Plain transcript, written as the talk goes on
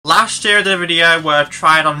last year I did a video where I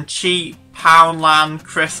tried on cheap Poundland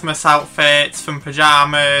Christmas outfits from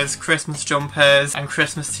pyjamas, Christmas jumpers and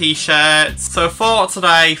Christmas t-shirts. So I thought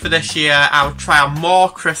today, for this year, I would try on more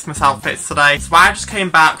Christmas outfits today. So I just came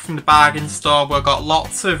back from the bargain store where I got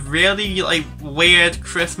lots of really weird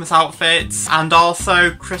Christmas outfits and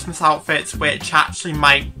also Christmas outfits which actually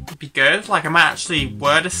might be good. I might actually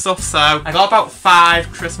wear this stuff. So I got about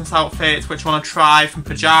 5 Christmas outfits which I want to try, from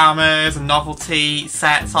pyjamas and novelty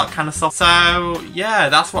sets, that kind of stuff. So yeah,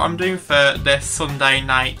 that's what I'm doing for this Sunday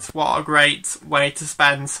night. What a great way to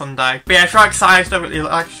spend Sunday. But yeah, if you're excited about the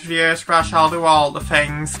like video, scratch, I'll do all the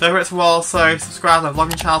things. Don't forget to also subscribe to my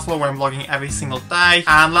vlogging channel where I'm vlogging every single day.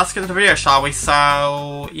 And let's get to the video, shall we?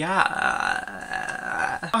 So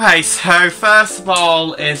yeah. Okay, so first of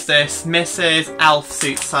all is this Mrs. Elf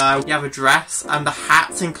suit. So you have a dress and the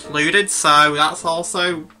hat's included, so that's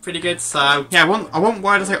also pretty good. So yeah, I won't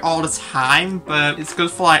wear this all the time, but it's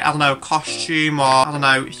good for I don't know, costume, or I don't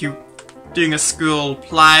know, if you doing a school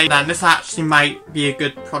play, then this actually might be a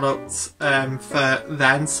good product for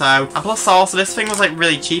then. So, and plus also this thing was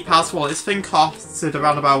really cheap as well. This thing costed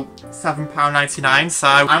around about £7.99, so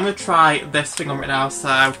I'm gonna try this thing on right now,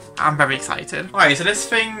 so I'm very excited. Alright, so this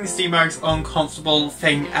thing is the most uncomfortable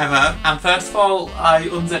thing ever. And first of all, I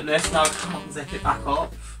unzip this, now I can't zip it back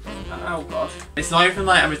up. Oh god. It's not even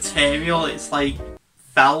a material, it's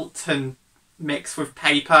felt and mixed with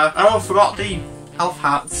paper. Oh, I forgot the elf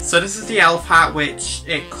hats. So this is the elf hat which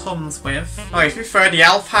it comes with. Okay, to be fair, the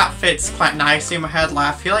elf hat fits quite nicely in my head.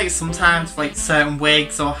 I feel like sometimes certain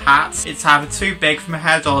wigs or hats, it's either too big for my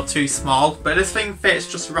head or too small, but this thing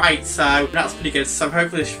fits just right, so that's pretty good. So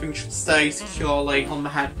hopefully this thing should stay securely on my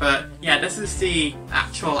head. But yeah, this is the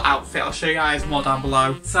actual outfit. I'll show you guys more down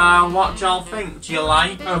below. So what do y'all think? Do you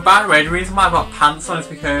like? Oh, by the way, the reason why I've got pants on is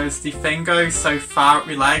because the thing goes so far up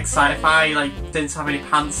my legs, so if I didn't have any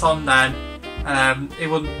pants on, then it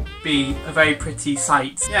wouldn't be a very pretty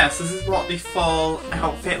sight. Yes, this is what the full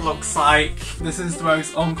outfit looks like. This is the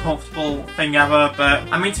most uncomfortable thing ever, but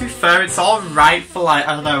I mean, to be fair, it's alright for I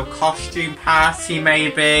don't know, costume party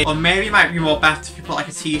maybe, or maybe it might be more better if you put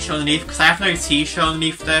a t-shirt underneath, because I have no t-shirt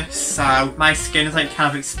underneath this, so my skin is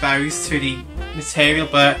kind of exposed to the material.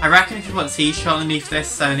 But I reckon if you put a t-shirt underneath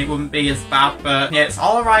this, then it wouldn't be as bad. But yeah, it's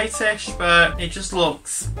alright-ish, but it just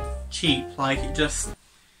looks cheap. It just,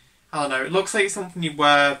 I don't know, it looks like something you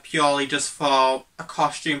wear purely just for a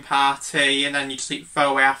costume party and then you just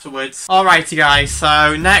throw away afterwards. Alrighty guys,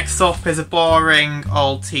 so next up is a boring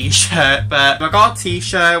old t-shirt, but I got a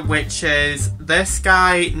t-shirt which is This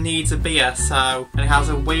Guy Needs a Beer, and it has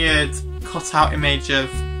a weird cut-out image of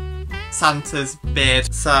Santa's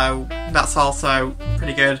beard, so that's also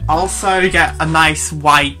pretty good. Also, you get a nice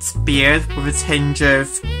white beard with a tinge of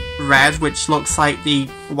red, which looks like the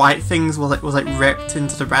white things was ripped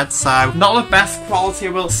into the red, so not the best quality,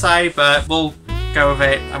 I will say, but we'll go with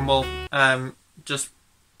it and we'll just,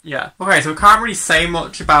 yeah. Okay, so we can't really say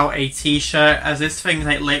much about a t-shirt, as this thing's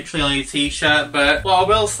literally only a t-shirt, but what I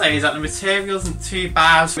will say is that the material isn't too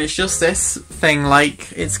bad. It's just this thing,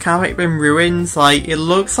 it's kind of been ruined. It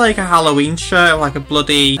looks like a Halloween shirt, a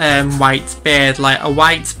bloody white beard, a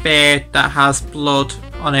white beard that has blood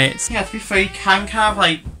on it. Yeah, to be fair, you can kind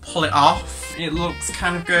of pull it off. It looks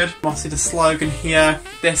kind of good. Obviously the slogan here,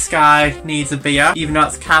 This Guy Needs a Beer, even though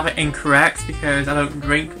it's kind of incorrect because I don't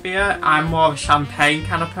drink beer. I'm more of a champagne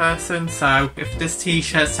kind of person, so if this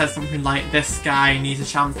t-shirt says something like This Guy Needs a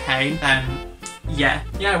Champagne, then yeah.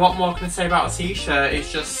 Yeah, what more can I say about a t-shirt?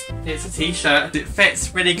 It's a t-shirt. It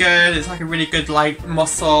fits really good. It's a really good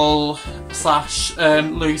muscle /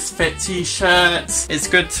 loose fit t-shirt. It's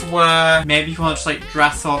good to wear. Maybe if you want to just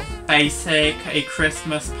dress up basic at a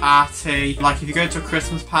Christmas party. If you go to a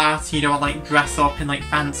Christmas party, you don't want dress up in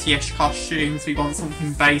fancy-ish costumes, but you want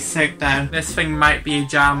something basic, then this thing might be a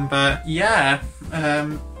jam. But yeah,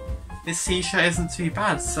 this t-shirt isn't too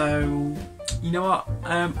bad, so you know what,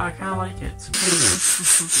 I kinda like it.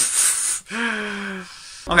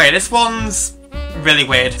 Okay, this one's really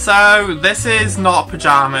weird. So, this is not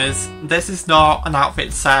pyjamas, this is not an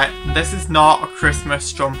outfit set, this is not a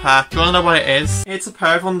Christmas jumper. Do you wanna know what it is? It's a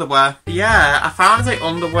pair of underwear. Yeah, I found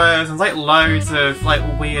underwear, and there's loads of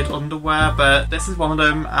weird underwear, but this is one of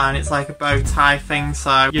them, and it's a bow tie thing,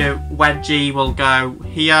 so your wedgie will go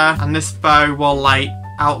here, and this bow will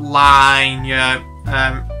outline your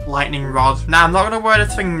lightning rod. Now, I'm not going to wear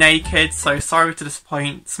this thing naked, so sorry to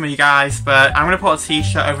disappoint some of you guys, but I'm going to put a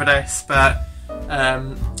t-shirt over this, but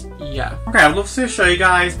yeah. Okay, I'd love to show you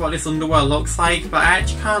guys what this underwear looks like, but I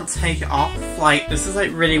actually can't take it off. This is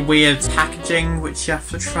really weird packaging, which you have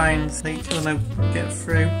to try and get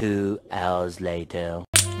through. 2 hours later.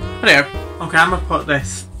 Anyway, okay, I'm going to put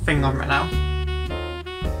this thing on right now.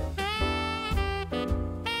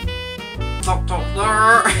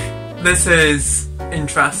 This is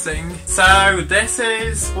interesting. So this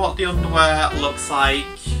is what the underwear looks like.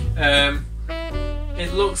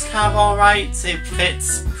 It looks kind of alright, it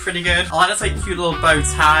fits pretty good. I like this like cute little bow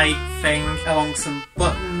tie thing along some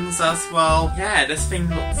buttons as well. Yeah, this thing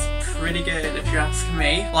looks pretty good if you're asking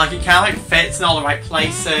me. Like it kind of like fits in all the right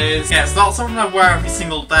places. Yeah, it's not something I wear every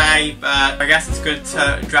single day, but I guess it's good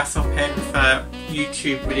to dress up in for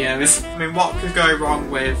YouTube videos. I mean, what could go wrong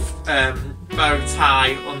with bow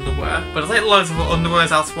tie underwear? But there's like loads of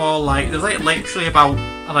underwears as well. Like there's like literally about,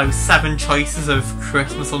 I don't know, 7 choices of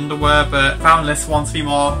Christmas underwear, but I found this one to be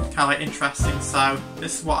more kind of like interesting, so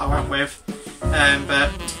this is what I went with.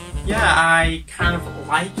 But yeah, I kind of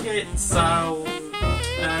like it, so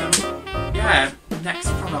yeah,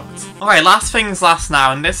 next product. Alright, last things last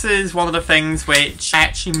now, and this is one of the things which I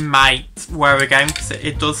actually might wear again because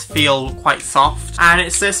it does feel quite soft. And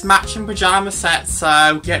it's this matching pyjama set,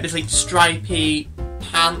 so you get this like stripy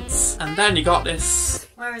pants, and then you got this,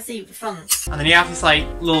 where is the front? and then you have this like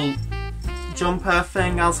little jumper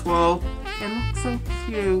thing as well. It looks so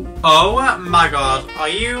cute. Oh my god, are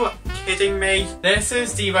you kidding me? This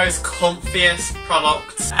is the most comfiest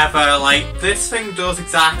product ever. Like, this thing does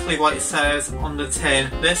exactly what it says on the tin.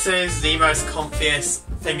 This is the most comfiest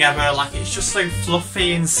thing ever. Like, it's just so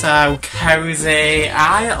fluffy and so cozy.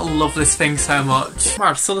 I love this thing so much.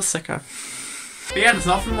 Wow, still a sticker. But yeah, there's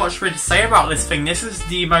nothing much really to say about this thing. This is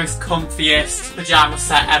the most comfiest pyjama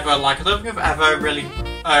set ever. Like, I don't think I've ever really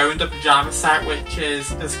owned a pyjama set which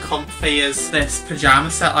is as comfy as this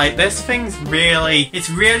pyjama set. Like, this thing's really, it's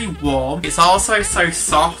really warm. It's also so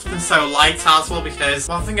soft and so light as well, because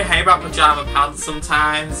one thing I hate about pyjama pants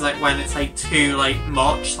sometimes, like when it's like too like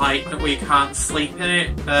much, like where you can't sleep in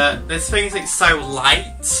it. But this thing is like so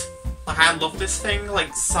light. Like, I love this thing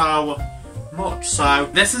like so much. So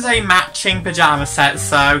this is a matching pyjama set,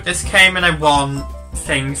 so this came in a one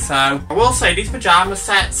thing. So I will say these pyjama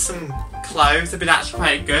sets and clothes have been actually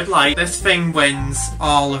quite good. Like, this thing wins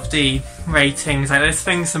all of the ratings. Like, this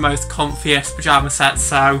thing's the most comfiest pyjama set,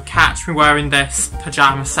 so catch me wearing this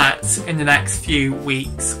pyjama set in the next few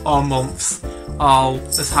weeks or months all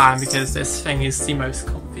the time, because this thing is the most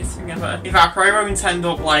comfiest thing ever. In fact, I probably won't end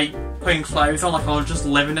up like putting clothes on, like I'll just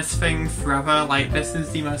live in this thing forever. Like, this is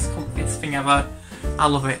the most comfiest thing ever. I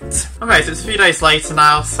love it. Okay, so it's a few days later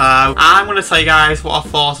now, so I'm going to tell you guys what I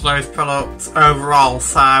thought of those products overall.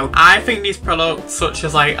 So I think these products, such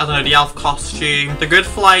as like, I don't know, the elf costume, they're good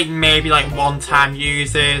for like maybe like one-time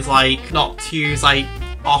uses, like not to use like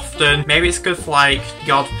often. Maybe it's good for like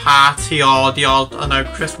the odd party or the odd, I don't know,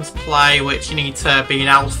 Christmas play which you need to be an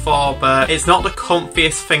elf for, but it's not the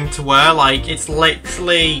comfiest thing to wear. Like, it's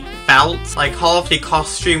literally felt. Like, all of the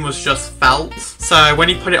costume was just felt, so when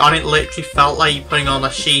you put it on, it literally felt like you're putting on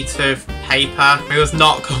a sheet of paper. It was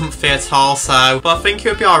not comfy at all. So, but I think it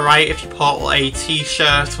would be alright if you put a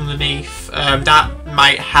t-shirt underneath. That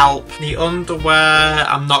might help. The underwear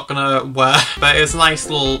I'm not gonna wear, but it was a nice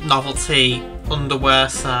little novelty underwear,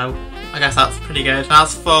 so I guess that's pretty good. And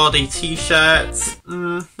as for the t-shirts,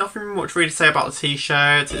 nothing much really to say about the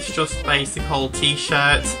t-shirts. It's just a basic old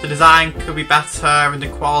t-shirt. The design could be better and the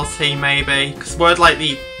quality maybe, because where like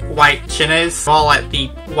the white chin is, more like the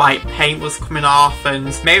white paint was coming off,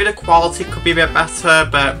 and maybe the quality could be a bit better,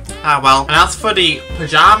 but ah well. And as for the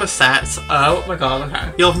pyjama sets, oh my god,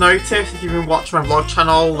 okay. You'll have noticed if you've been watching my vlog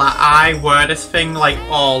channel that I wear this thing like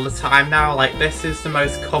all the time now. Like, this is the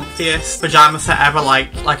most comfiest pyjama set ever.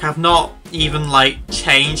 Like I've not even like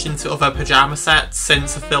changed into other pyjama sets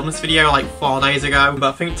since I filmed this video like 4 days ago,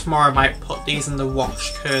 but I think tomorrow I might put these in the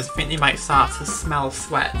wash because I think they might start to smell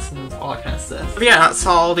sweat and all that kind of stuff. But yeah, that's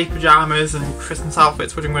all the pyjamas and Christmas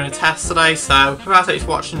outfits which I'm going to test today. So I hope you guys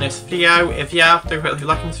watching this video. If you have, don't forget to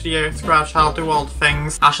like this video, subscribe to the channel, do all the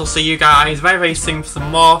things. I shall see you guys very very soon for some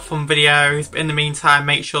more fun videos, but in the meantime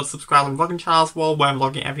make sure to subscribe to my vlogging channel as well, where I'm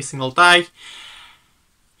vlogging every single day.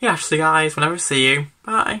 Yeah, I shall see you guys whenever I see you.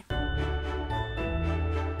 Bye.